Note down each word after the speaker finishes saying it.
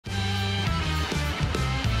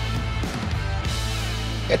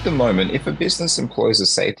At the moment, if a business employs a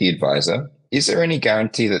safety advisor, is there any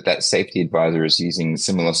guarantee that that safety advisor is using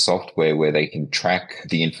similar software where they can track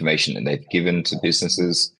the information that they've given to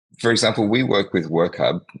businesses? For example, we work with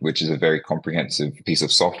WorkHub, which is a very comprehensive piece of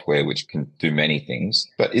software which can do many things.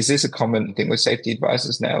 But is this a common thing with safety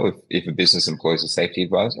advisors now, if a business employs a safety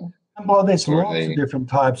advisor? Well, there's Or are lots of they... different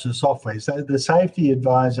types of software. So the safety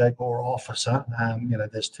advisor or officer,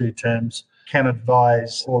 there's two terms, can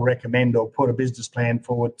advise or recommend or put a business plan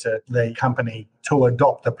forward to the company to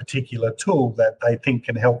adopt a particular tool that they think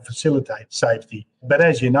can help facilitate safety. But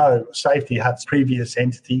as you know, Safetyhut's previous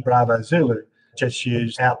entity, Bravo Zulu, just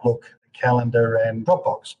used Outlook, Calendar and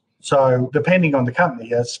Dropbox. So depending on the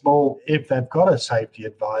company, if they've got a safety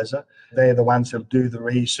advisor, they're the ones that do the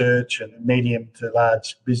research, and medium to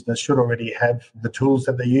large business should already have the tools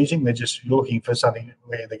that they're using. They're just looking for something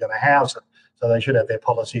where they're going to house it. So they should have their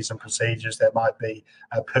policies and procedures. There might be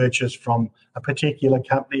a purchase from a particular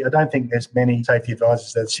company. I don't think there's many safety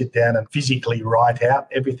advisors that sit down and physically write out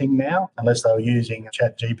everything now, unless they were using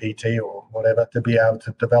ChatGPT or whatever to be able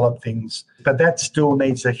to develop things. But that still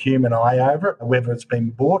needs a human eye over it. Whether it's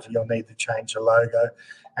been bought, you'll need to change the logo.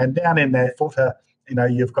 And down in that footer,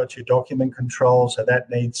 you've got your document control. So that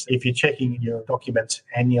needs, if you're checking your documents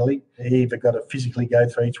annually, you either got to physically go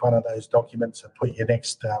through each one of those documents and put your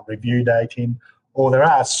next review date in, or there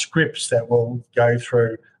are scripts that will go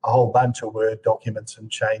through a whole bunch of Word documents and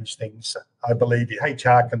change things. I believe your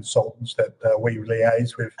HR consultants that we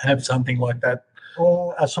liaise with have something like that,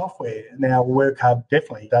 or a software. Now, WorkHub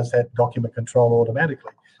definitely does that document control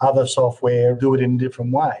automatically. Other software do it in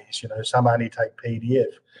different ways. Some only take PDF.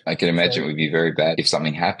 I can imagine it would be very bad if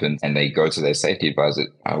something happened and they go to their safety advisor.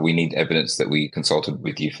 We need evidence that we consulted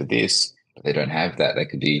with you for this, but they don't have that. That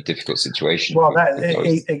could be a difficult situation. Well,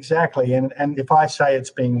 exactly. And if I say it's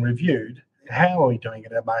being reviewed, how are we doing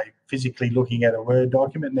it? Am I physically looking at a Word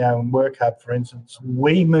document? Now, in WorkHub, for instance,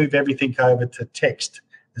 we move everything over to text,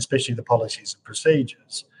 especially the policies and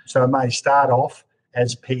procedures. So it may start off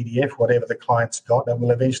as PDF, whatever the client's got, and we'll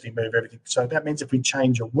eventually move everything. So that means if we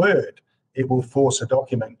change a word, it will force a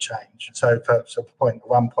document change. So for point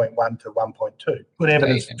 1.1 to 1.2, good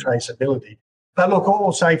evidence for traceability. But look,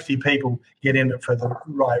 all safety people get in it for the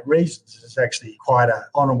right reasons. It's actually quite an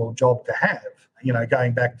honourable job to have.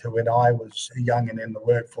 Going back to when I was young and in the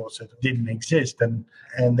workforce, it didn't exist. And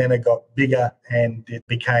then it got bigger and it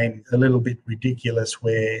became a little bit ridiculous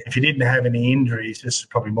where if you didn't have any injuries, this is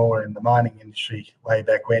probably more in the mining industry way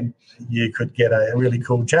back when, you could get a really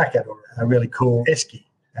cool jacket or a really cool esky.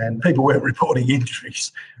 And people weren't reporting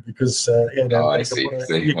injuries because you put out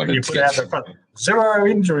the front, 0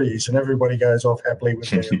 injuries, and everybody goes off happily with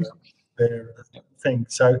their thing.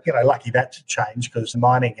 So, lucky that's changed because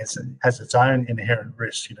mining has its own inherent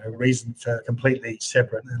risks, reasons for completely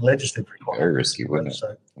separate legislative requirements. Very risky, wouldn't it?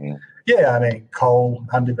 So, coal,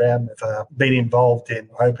 underground, have been involved in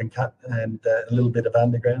open cut and a little bit of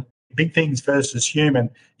underground. Big things versus human,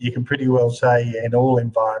 you can pretty well say in all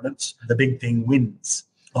environments, the big thing wins.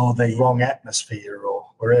 Or the wrong atmosphere or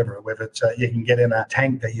wherever, whether it's you can get in a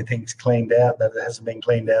tank that you think's cleaned out, but it hasn't been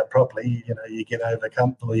cleaned out properly, you get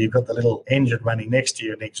overcomfortable, you've got the little engine running next to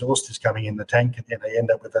you and the exhaust is coming in the tank and you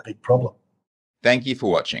end up with a big problem. Thank you for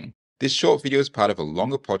watching. This short video is part of a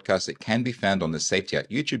longer podcast that can be found on the Safetyhut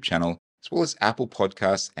YouTube channel, as well as Apple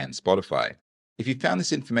Podcasts and Spotify. If you found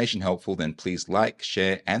this information helpful, then please like,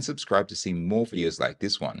 share, and subscribe to see more videos like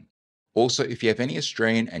this one. Also, if you have any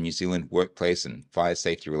Australian and New Zealand workplace and fire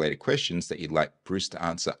safety related questions that you'd like Bruce to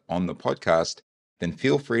answer on the podcast, then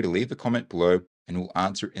feel free to leave a comment below and we'll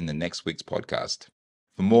answer it in the next week's podcast.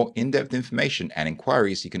 For more in-depth information and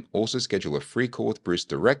inquiries, you can also schedule a free call with Bruce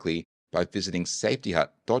directly by visiting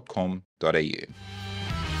safetyhut.com.au.